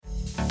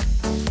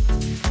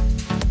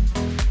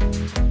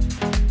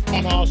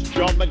Panos,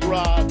 John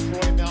McGrath,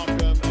 Troy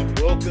Malcolm, and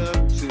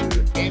welcome to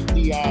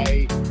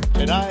MDA.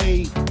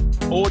 Today,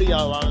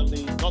 audio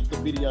only, not the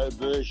video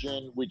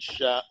version,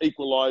 which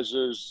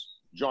equalises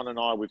John and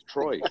I with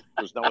Troy.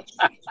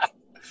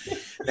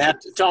 Now,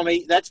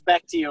 Tommy, that's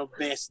back to your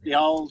best,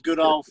 the good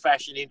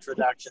old-fashioned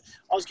introduction.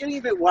 I was getting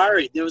a bit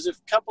worried. There was a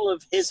couple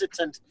of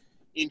hesitant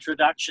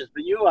introductions,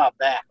 but you are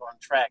back on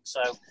track.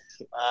 So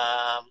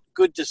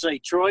good to see,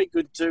 Troy.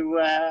 Good to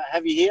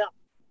have you here.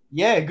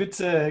 Yeah, good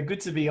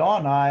to be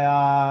on.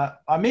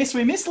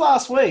 We missed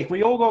last week.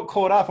 We all got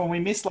caught up and we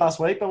missed last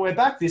week, but we're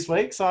back this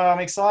week. So I'm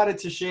excited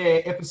to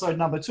share episode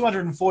number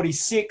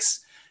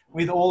 246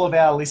 with all of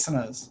our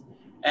listeners.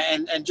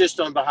 And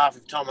just on behalf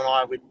of Tom and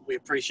I, we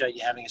appreciate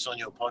you having us on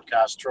your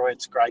podcast, Troy.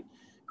 It's a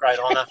great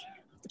honour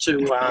to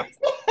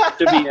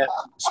be a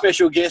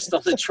special guest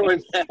on the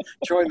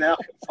Troy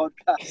Malcolm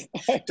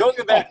podcast.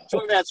 Talking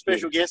about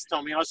special guests,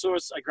 Tommy, I saw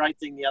a great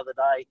thing the other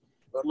day.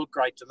 It looked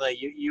great to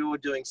me. You were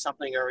doing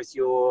something with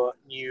your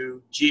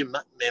new gym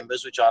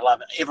members, which I love.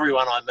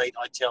 Everyone I meet,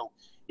 I tell,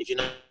 if you're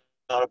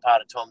not a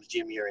part of Tom's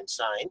gym, you're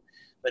insane.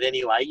 But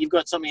anyway, you've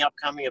got something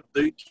upcoming, a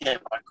boot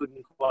camp. I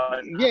couldn't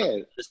quite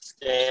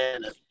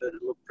understand it, but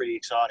it looked pretty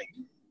exciting.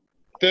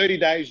 30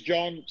 days,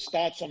 John.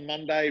 Starts on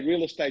Monday.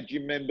 Real estate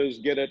gym members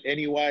get it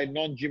anyway.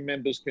 Non-gym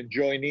members can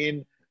join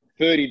in.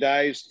 30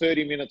 days,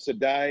 30 minutes a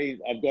day.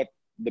 I've got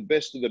the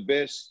best of the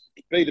best.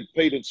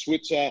 Peter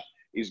Switzer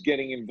is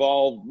getting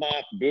involved.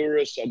 Mark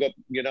Burris. I've got,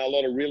 a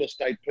lot of real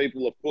estate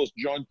people. Of course,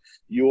 John,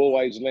 you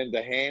always lend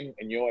a hand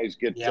and you always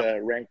get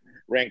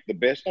ranked the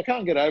best. I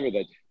can't get over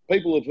that.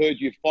 People have heard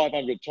you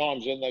 500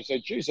 times and they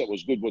say, geez, that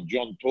was good what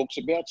John talks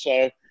about.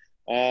 So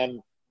I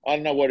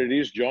don't know what it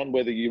is, John,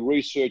 whether you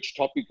research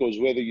topic or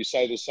whether you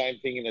say the same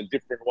thing in a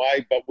different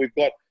way, but we've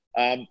got,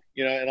 and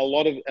a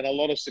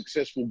lot of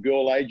successful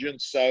girl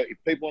agents. So if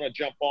people want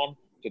to jump on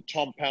to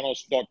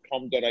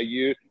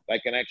tompanos.com.au, they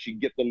can actually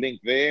get the link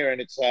there, and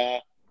it's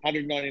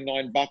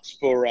 $199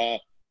 for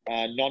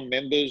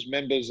non-members.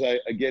 Members are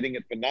getting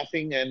it for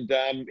nothing, and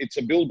it's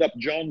a build-up,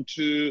 John,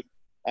 to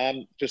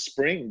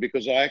spring,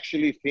 because I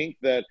actually think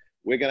that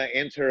we're going to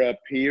enter a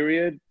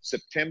period,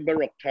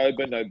 September,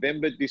 October,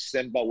 November,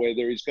 December, where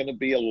there is going to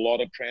be a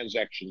lot of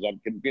transactions. I'm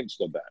convinced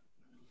of that.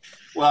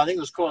 Well, I think it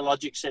was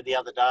CoreLogic said the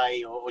other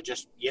day, or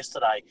just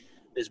yesterday,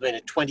 there's been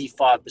a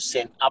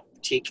 25%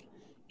 uptick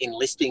in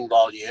listing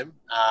volume.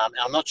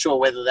 I'm not sure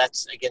whether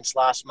that's against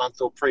last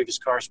month or previous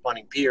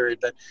corresponding period,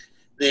 but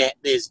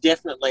there's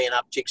definitely an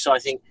uptick. So I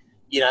think,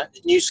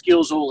 new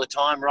skills all the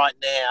time right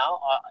now.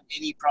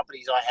 Any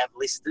properties I have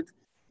listed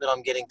that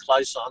I'm getting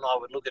close on, I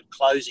would look at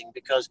closing,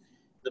 because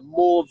the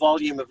more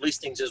volume of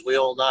listings, as we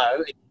all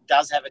know, it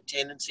does have a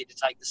tendency to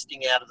take the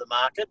sting out of the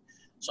market.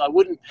 So I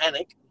wouldn't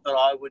panic, but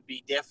I would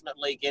be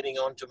definitely getting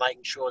on to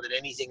making sure that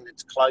anything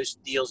that's close,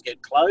 deals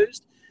get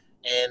closed,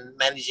 and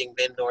managing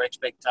vendor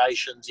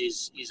expectations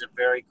is a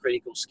very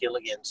critical skill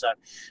again. So,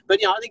 but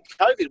I think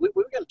COVID, we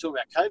were going to talk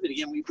about COVID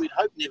again. We'd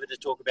hope never to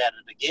talk about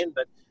it again,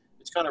 but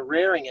it's kind of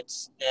rearing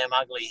its damn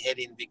ugly head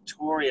in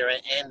Victoria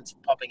and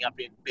popping up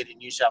a bit in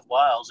New South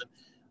Wales. And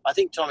I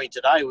think, Tommy,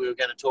 today we were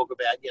going to talk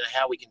about,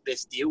 how we can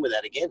best deal with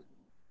that again.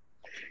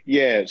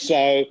 Yeah,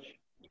 so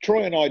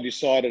Troy and I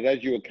decided,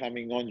 as you were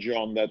coming on,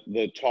 John, that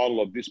the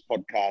title of this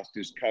podcast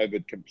is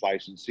COVID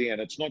Complacency. And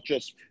it's not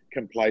just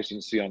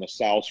complacency on a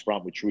sales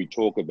front, which we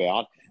talk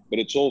about, but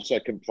it's also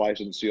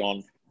complacency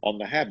on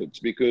the habits.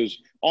 Because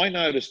I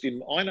noticed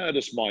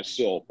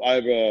myself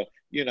over,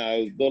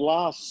 the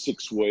last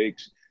 6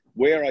 weeks,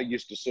 where I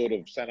used to sort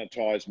of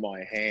sanitize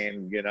my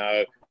hand,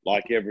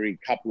 like every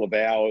couple of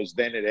hours,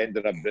 then it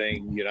ended up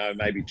being,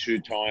 maybe 2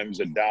 times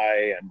a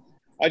day. And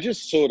I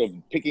just sort of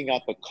picking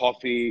up a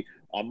coffee,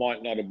 I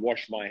might not have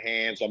washed my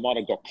hands. I might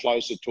have got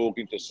closer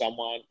talking to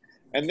someone.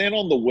 And then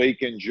on the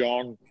weekend,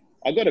 John,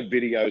 I got a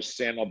video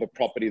sent of a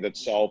property that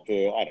sold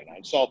for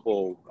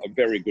a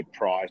very good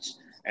price.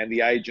 And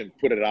the agent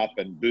put it up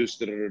and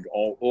boosted it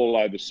all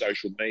over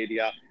social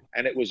media.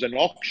 And it was an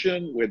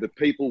auction where the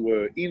people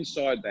were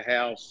inside the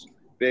house.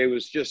 There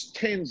was just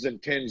tens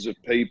and tens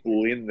of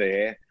people in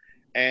there.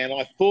 And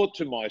I thought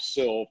to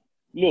myself,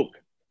 look,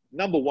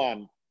 number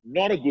one,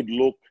 not a good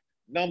look.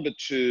 Number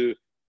two,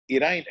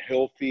 it ain't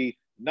healthy.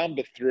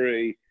 Number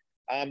three,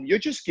 you're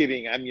just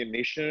giving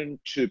ammunition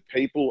to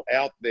people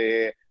out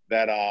there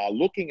that are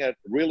looking at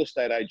real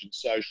estate agent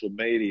social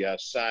media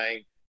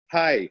saying,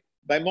 hey,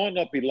 they might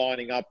not be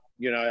lining up,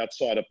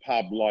 outside a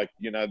pub like,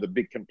 the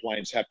big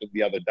complaints happened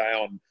the other day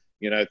on,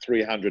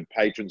 300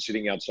 patrons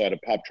sitting outside a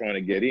pub trying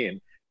to get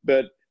in.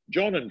 But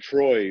John and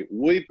Troy,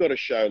 we've got to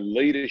show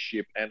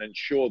leadership and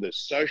ensure that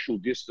social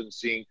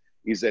distancing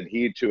is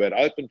adhered to at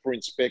open for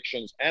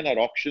inspections and at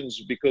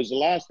auctions, because the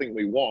last thing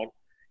we want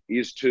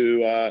is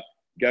to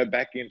go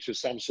back into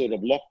some sort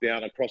of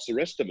lockdown across the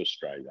rest of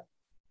Australia.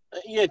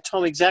 Yeah,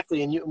 Tom,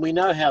 exactly. And we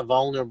know how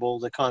vulnerable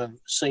the kind of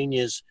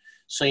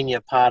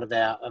senior part of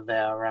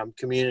our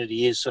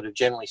community is, sort of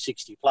generally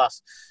 60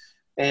 plus.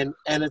 And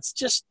it's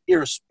just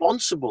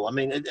irresponsible. I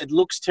mean, it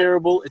looks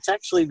terrible. It's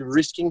actually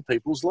risking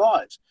people's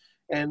lives.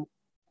 And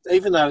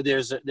even though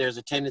there's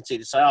a tendency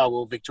to say, oh,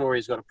 well,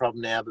 Victoria's got a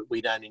problem now, but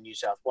we don't in New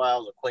South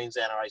Wales or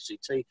Queensland or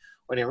ACT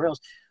or anywhere else.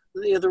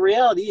 The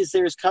reality is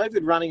there is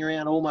COVID running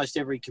around almost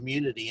every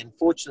community, and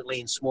fortunately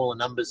in smaller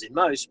numbers in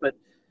most, but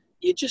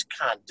you just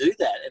can't do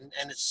that.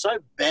 And it's so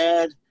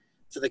bad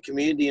for the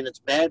community, and it's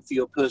bad for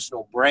your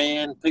personal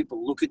brand.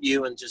 People look at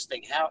you and just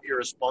think, how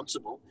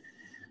irresponsible.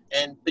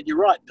 But you're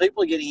right,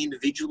 people are getting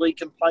individually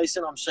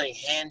complacent. I'm seeing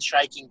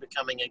handshaking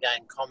becoming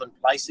again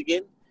commonplace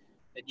again.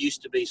 It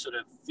used to be sort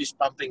of fist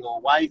bumping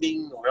or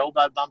waving or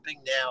elbow bumping.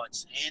 Now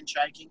it's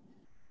handshaking.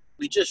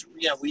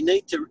 We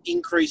need to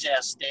increase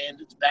our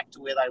standards back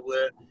to where they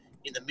were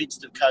in the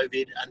midst of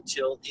COVID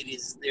until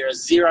there are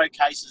 0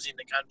 cases in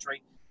the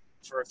country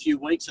for a few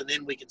weeks, and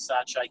then we can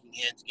start shaking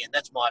hands again.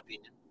 That's my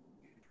opinion.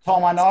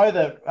 Tom, I know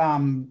that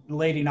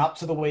leading up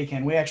to the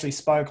weekend, we actually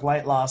spoke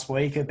late last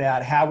week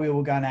about how we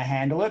were going to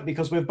handle it,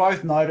 because we've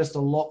both noticed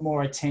a lot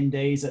more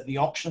attendees at the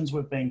auctions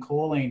we've been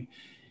calling.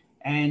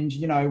 And,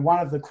 one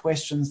of the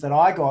questions that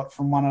I got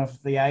from one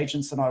of the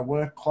agents that I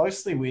work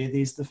closely with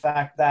is the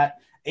fact that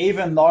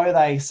even though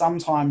they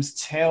sometimes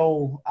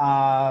tell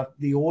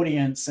the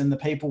audience and the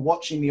people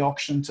watching the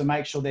auction to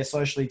make sure they're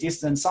socially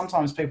distant,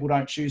 sometimes people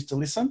don't choose to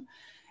listen.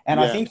 And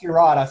I think you're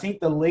right. I think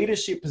the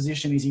leadership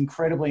position is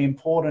incredibly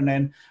important.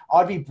 And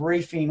I'd be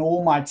briefing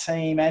all my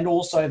team and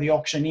also the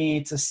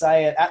auctioneer to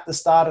say it at the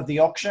start of the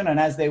auction and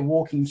as they're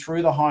walking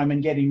through the home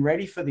and getting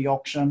ready for the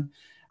auction,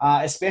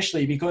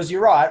 especially because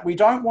you're right. We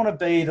don't want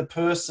to be the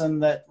person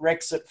that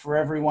wrecks it for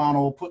everyone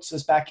or puts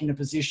us back in a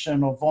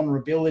position of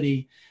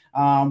vulnerability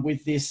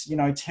with this,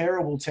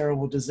 terrible,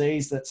 terrible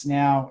disease that's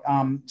now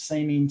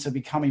seeming to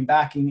be coming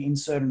back in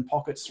certain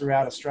pockets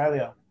throughout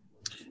Australia.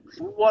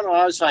 What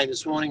I was saying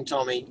this morning,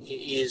 Tommy,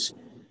 is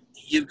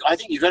I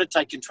think you've got to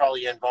take control of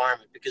your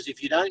environment, because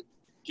if you don't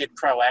get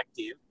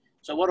proactive,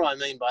 so what do I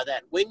mean by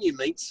that? When you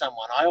meet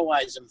someone, I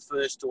always am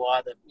first to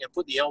either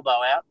put the elbow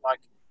out,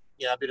 like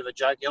a bit of a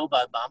joke,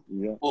 elbow bump,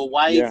 or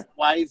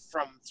wave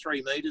from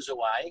 3 meters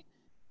away,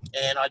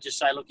 and I just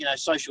say, look,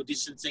 social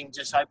distancing,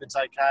 just hope it's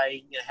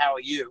okay. How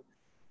are you?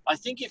 I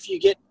think if you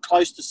get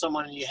close to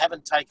someone and you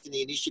haven't taken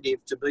the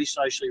initiative to be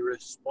socially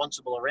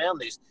responsible around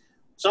this,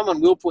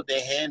 someone will put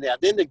their hand out.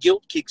 Then the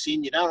guilt kicks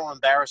in. You don't want to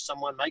embarrass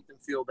someone, make them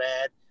feel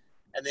bad.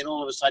 And then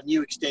all of a sudden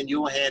you extend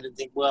your hand and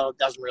think, well, it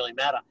doesn't really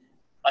matter.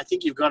 I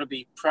think you've got to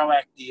be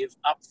proactive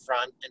up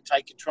front and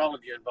take control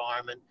of your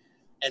environment.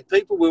 And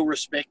people will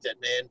respect it,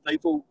 man.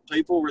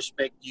 People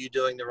respect you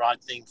doing the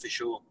right thing for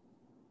sure.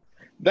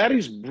 That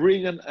is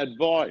brilliant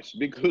advice,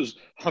 because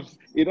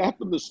it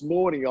happened this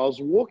morning. I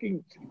was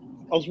walking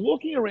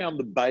around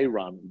the Bay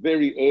Run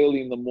very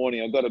early in the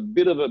morning. I got a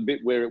bit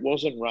where it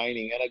wasn't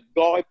raining, and a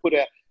guy put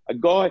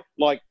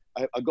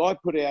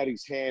out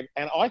his hand.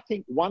 And I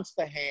think once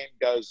the hand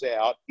goes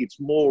out, it's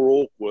more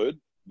awkward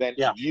than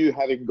you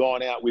having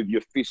gone out with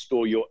your fist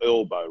or your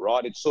elbow,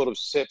 right? It sort of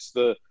sets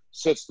the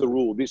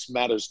rule. This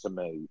matters to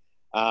me.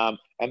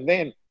 And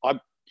then I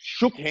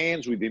shook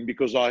hands with him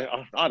because I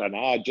don't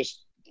know,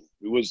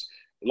 it was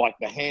like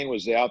the hand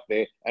was out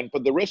there. And for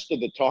the rest of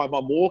the time,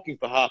 I'm walking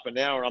for half an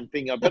hour and I'm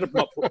thinking, I better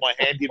not put my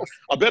hand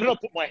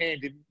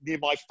in near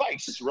my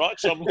face, right?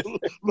 So I'm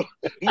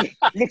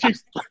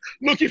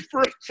looking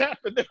for a tap.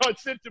 And then I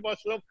said to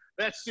myself,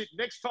 that's it.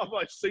 Next time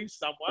I see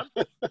someone,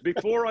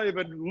 before I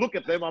even look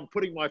at them, I'm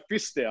putting my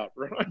fist out,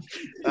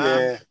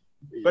 right?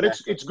 But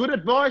it's good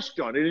advice,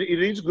 John.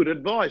 It is good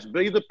advice.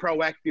 Be the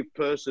proactive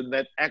person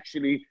that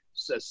actually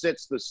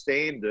sets the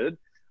standard.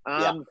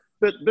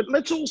 But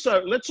let's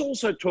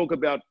also talk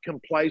about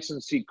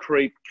complacency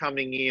creep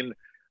coming in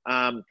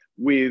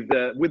with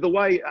the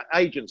way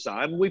agents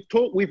are. And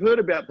we've heard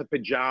about the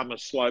pajama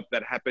slope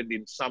that happened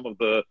in some of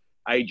the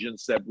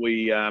agents that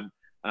we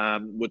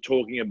were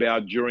talking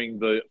about during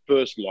the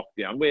first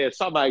lockdown, where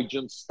some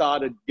agents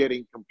started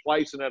getting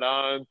complacent at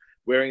home,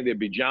 wearing their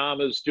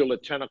pajamas still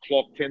at 10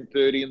 o'clock,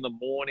 10:30 in the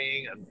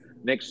morning. And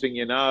next thing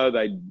you know,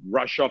 they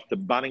rush off to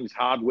Bunnings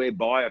Hardware,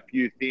 buy a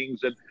few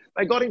things. And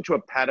they got into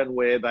a pattern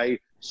where they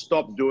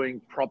stopped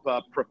doing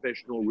proper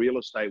professional real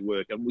estate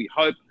work. And we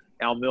hope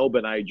our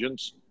Melbourne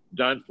agents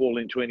don't fall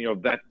into any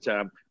of that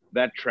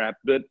trap.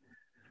 But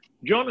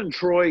John and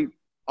Troy,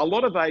 a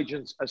lot of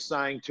agents are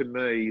saying to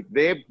me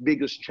their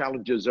biggest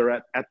challenges are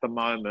at the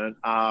moment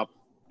are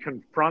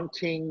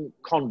confronting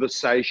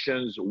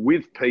conversations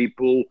with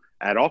people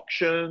at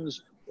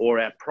auctions or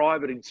at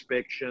private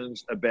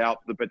inspections about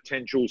the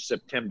potential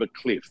September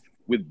cliff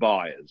with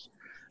buyers.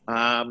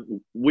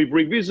 We've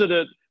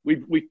revisited,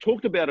 we've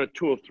talked about it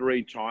 2 or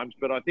 3 times,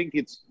 but I think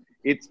it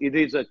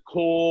is a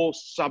core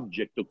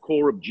subject, a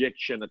core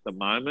objection at the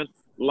moment.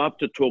 Love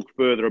to talk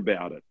further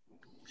about it.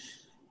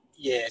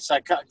 Yeah, so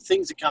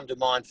things that come to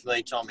mind for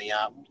me, Tommy,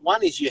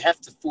 one is you have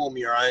to form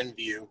your own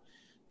view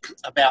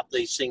about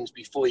these things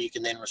before you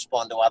can then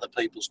respond to other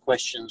people's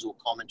questions or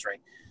commentary.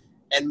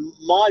 And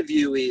my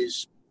view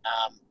is,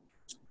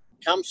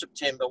 come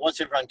September,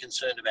 what's everyone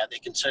concerned about? They're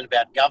concerned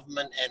about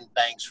government and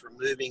banks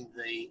removing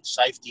the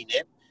safety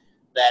net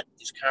that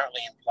is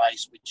currently in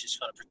place, which is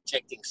kind of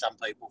protecting some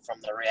people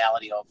from the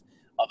reality of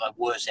a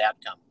worse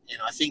outcome. And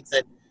I think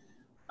that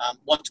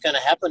What's going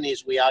to happen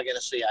is we are going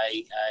to see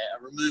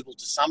a removal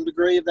to some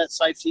degree of that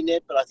safety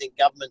net, but I think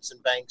governments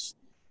and banks,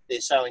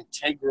 they're so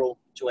integral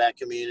to our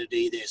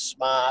community. They're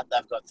smart.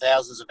 They've got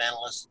thousands of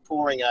analysts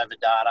poring over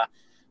data.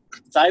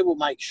 They will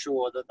make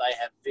sure that they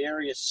have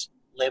various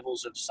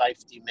levels of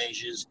safety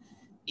measures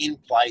in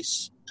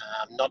place,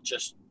 not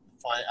just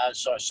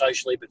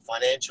socially, but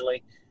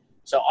financially.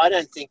 So I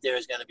don't think there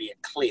is going to be a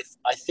cliff.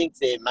 I think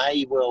there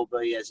may well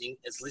be, as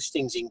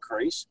listings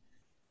increase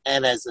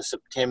and as the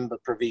September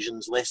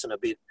provisions lessen a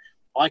bit,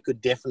 I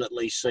could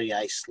definitely see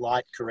a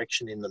slight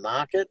correction in the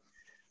market.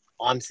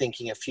 I'm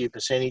thinking a few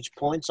percentage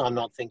points. I'm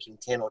not thinking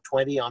 10 or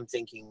 20. I'm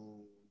thinking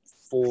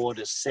 4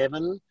 to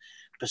 7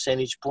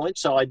 percentage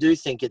points. So I do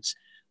think it's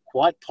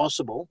quite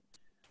possible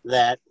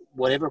that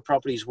whatever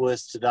property is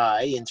worth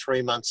today in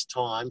 3 months'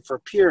 time, for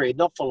a period,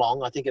 not for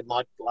long, I think it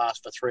might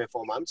last for 3 or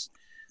 4 months,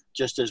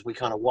 just as we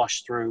kind of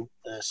wash through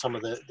some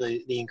of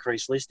the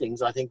increased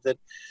listings, I think that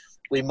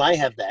we may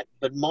have that.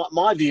 But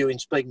my view in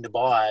speaking to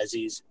buyers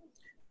is,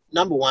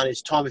 number one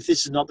is, Tom, if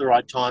this is not the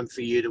right time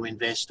for you to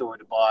invest or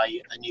to buy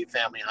a new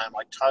family home,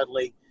 I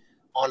totally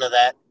honour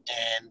that.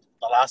 And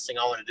the last thing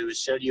I want to do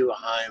is sell you a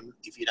home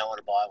if you don't want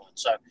to buy one.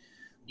 So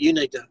you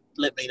need to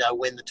let me know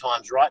when the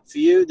time's right for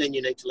you. Then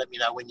you need to let me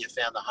know when you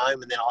found the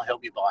home, and then I'll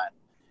help you buy it.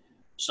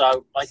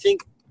 So I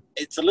think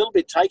it's a little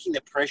bit taking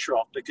the pressure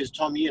off, because,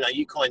 Tom,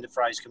 you coined the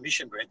phrase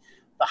commission bread.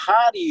 The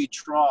harder you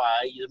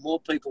try, the more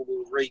people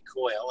will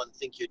recoil and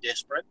think you're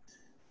desperate.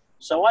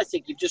 So I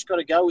think you've just got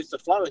to go with the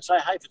flow and say,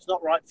 hey, if it's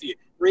not right for you.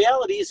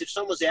 Reality is, if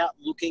someone's out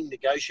looking,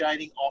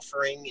 negotiating,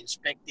 offering,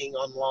 inspecting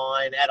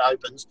online, at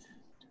opens,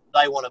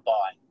 they want to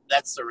buy.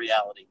 That's the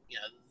reality.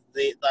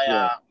 They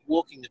are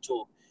walking the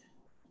talk.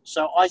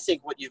 So I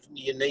think what you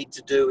need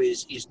to do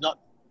is not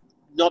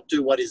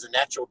do what is a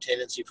natural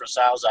tendency for a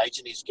sales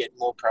agent, is get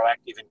more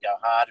proactive and go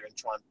harder and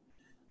try and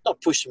not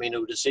push them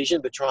into a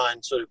decision, but try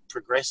and sort of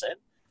progress it.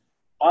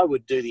 I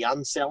would do the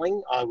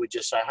unselling. I would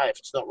just say, hey, if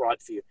it's not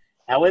right for you.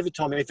 However,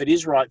 Tom, if it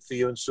is right for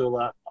you and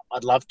Sula,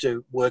 I'd love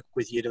to work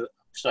with you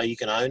so you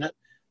can own it,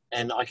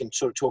 and I can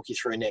sort of talk you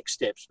through next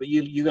steps. But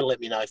you got to let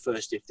me know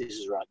first if this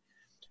is right.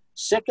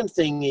 Second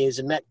thing is,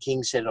 and Matt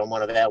King said it on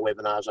one of our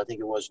webinars, I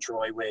think it was,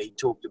 Troy, where he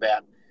talked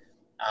about,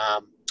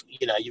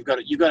 you've got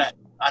to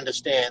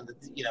understand that,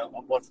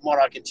 from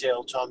what I can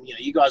tell, Tom,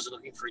 you guys are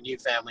looking for a new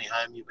family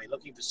home. You've been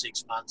looking for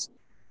 6 months.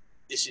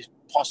 This is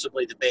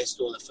possibly the best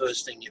or the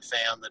first thing you've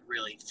found that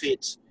really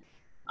fits.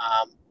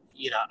 Are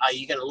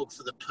you going to look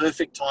for the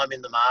perfect time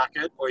in the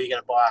market, or are you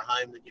going to buy a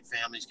home that your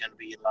family's going to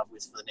be in love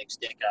with for the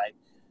next decade?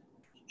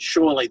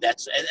 Surely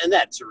that's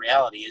the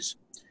reality is,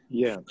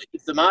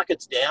 if the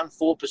market's down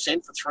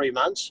 4% for 3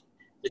 months,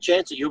 the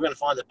chance that you're going to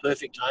find the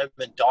perfect home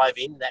and dive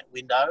in that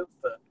window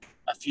for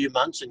a few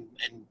months and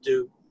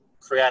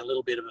create a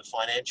little bit of a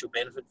financial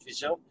benefit for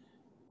yourself,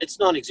 it's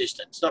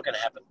non-existent. It's not going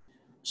to happen.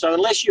 So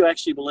unless you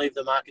actually believe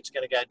the market's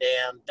going to go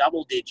down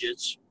double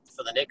digits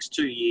for the next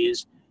 2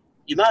 years,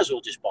 you may as well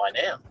just buy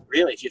now.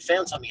 Really, if you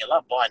found something you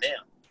love, buy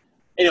now.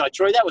 Anyway,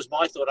 Troy, that was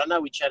my thought. I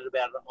know we chatted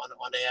about it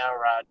on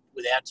our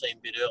with our team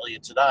a bit earlier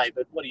today,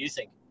 but what do you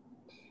think?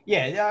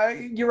 Yeah,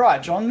 you're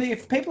right, John.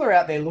 If people are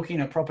out there looking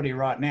at property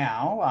right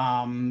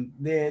now,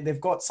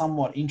 they've got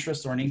somewhat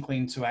interest or an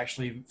inkling to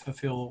actually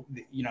fulfill,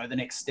 the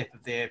next step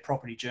of their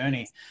property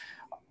journey.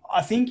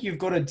 I think you've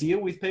got to deal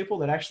with people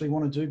that actually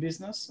want to do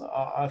business.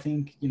 I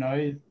think,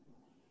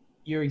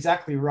 you're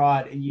exactly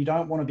right. You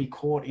don't want to be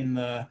caught in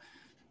the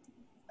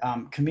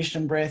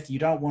commission breath. You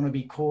don't want to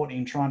be caught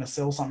in trying to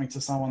sell something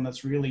to someone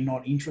that's really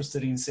not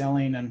interested in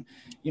selling. And,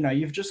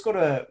 you've just got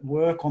to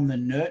work on the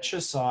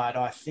nurture side,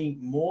 I think,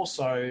 more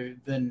so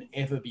than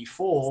ever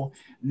before,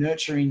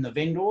 nurturing the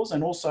vendors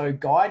and also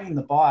guiding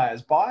the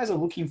buyers. Buyers are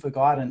looking for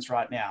guidance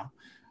right now.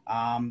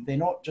 They're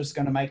not just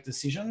going to make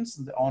decisions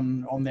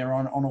on their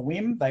own on a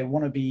whim. They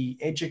want to be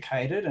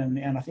educated.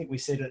 And I think we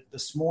said it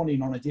this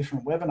morning on a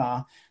different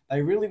webinar.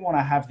 They really want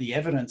to have the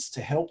evidence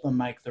to help them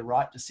make the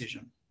right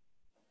decision.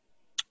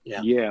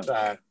 Yeah.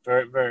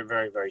 Very, very,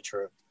 very, very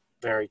true.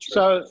 Very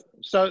true.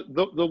 So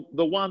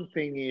the one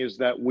thing is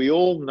that we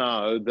all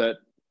know that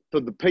for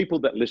the people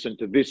that listen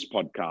to this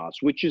podcast,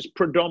 which is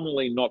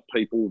predominantly not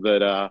people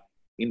that are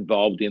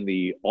involved in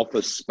the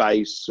office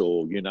space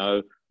or,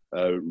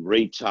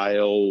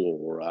 retail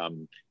or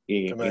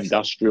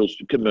industrial,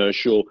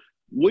 commercial,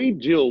 we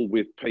deal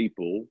with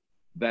people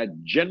that,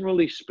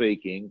 generally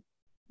speaking,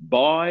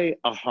 buy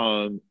a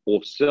home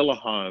or sell a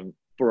home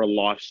for a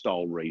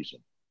lifestyle reason.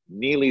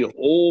 Nearly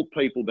all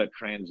people that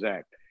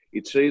transact,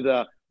 it's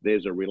either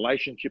there's a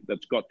relationship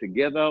that's got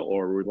together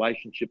or a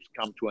relationship's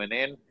come to an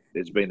end.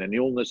 There's been an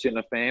illness in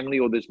a family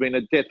or there's been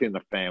a death in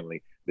the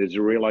family. There's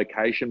a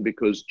relocation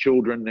because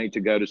children need to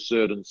go to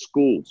certain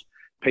schools.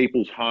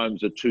 People's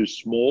homes are too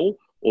small,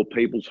 or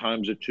people's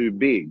homes are too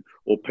big,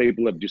 or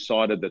people have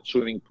decided that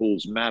swimming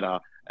pools matter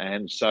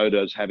and so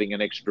does having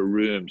an extra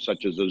room,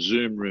 such as a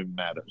Zoom room,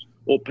 matters.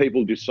 Or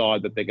people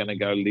decide that they're going to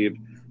go live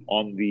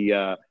on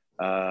the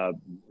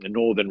the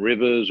Northern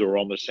Rivers or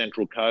on the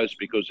Central Coast,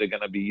 because they're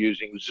going to be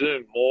using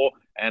Zoom more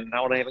and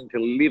not having to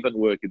live and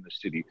work in the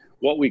city.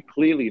 What we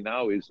clearly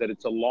know is that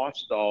it's a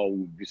lifestyle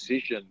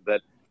decision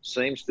that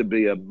seems to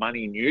be a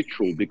money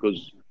neutral,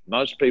 because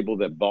most people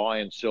that buy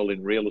and sell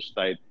in real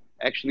estate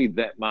actually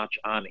that much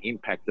aren't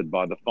impacted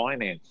by the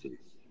finances.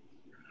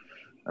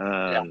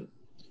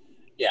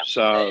 Yeah.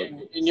 So,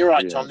 and you're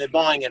right, Tom. They're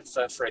buying it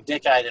for a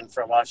decade and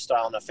for a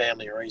lifestyle and a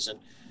family reason,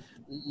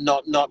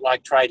 not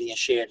like trading a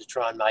share to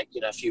try and make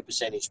a few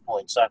percentage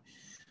points. So,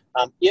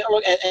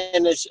 look,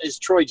 and as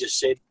Troy just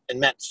said, and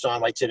Matt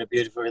Steinway said it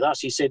beautifully with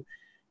us. He said,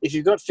 if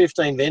you've got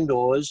 15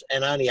 vendors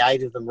and only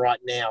 8 of them right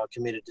now are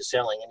committed to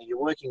selling, and you're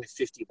working with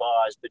 50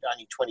 buyers, but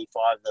only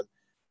 25 of them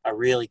are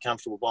really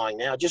comfortable buying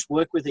now, just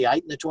work with the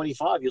 8 and the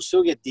 25. You'll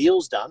still get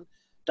deals done.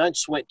 Don't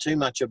sweat too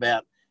much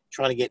about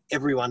trying to get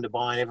everyone to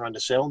buy and everyone to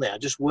sell now.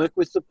 Just work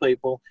with the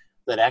people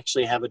that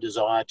actually have a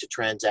desire to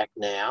transact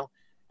now,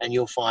 and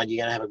you'll find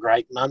you're going to have a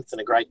great month and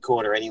a great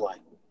quarter anyway.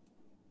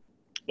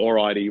 All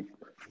righty.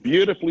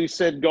 Beautifully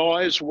said,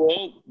 guys.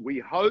 Well, we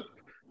hope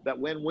that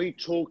when we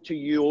talk to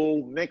you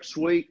all next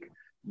week,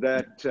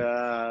 that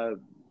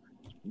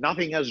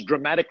nothing has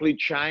dramatically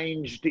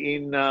changed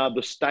in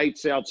the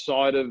states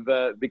outside of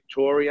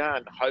Victoria,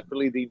 and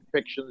hopefully the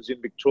infections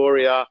in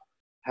Victoria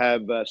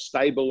have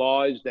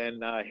stabilized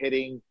and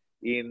heading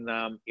in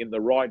the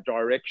right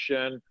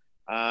direction.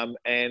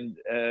 And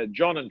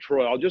John and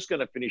Troy, I'm just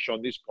going to finish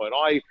on this point.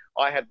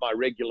 I had my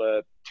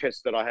regular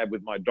test that I had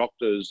with my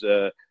doctors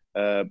a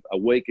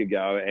week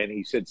ago, and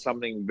he said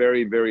something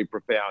very, very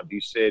profound.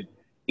 He said,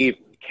 if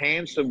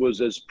cancer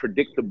was as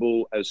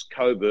predictable as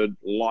COVID,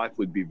 life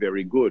would be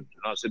very good.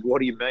 And I said, what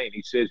do you mean?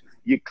 He says,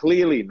 you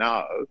clearly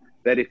know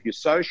that if you're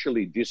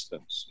socially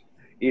distanced,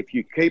 if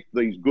you keep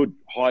these good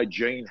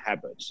hygiene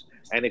habits,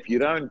 and if you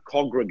don't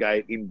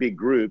congregate in big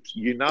groups,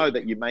 you know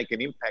that you make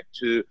an impact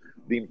to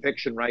the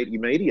infection rate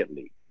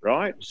immediately,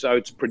 right? So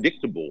it's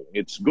predictable.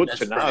 It's good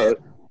to know.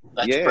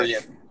 That's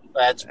brilliant.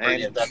 That's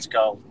brilliant. That's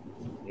gold.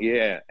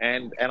 Yeah,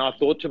 and I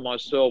thought to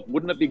myself,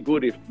 wouldn't it be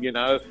good if,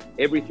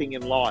 everything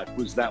in life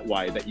was that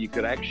way, that you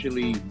could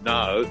actually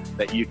know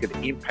that you could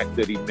impact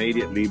it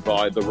immediately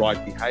by the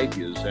right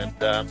behaviours.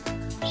 And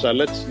so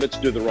let's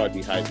do the right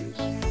behaviours.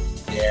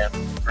 Yeah,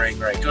 great.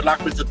 Good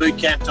luck with the boot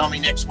camp, Tommy,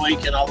 next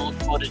week, and I'll look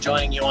forward to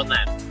joining you on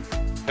that.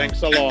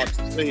 Thanks a lot.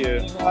 See you.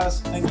 Thank you,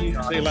 guys. Thank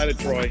you. See you later,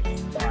 Troy.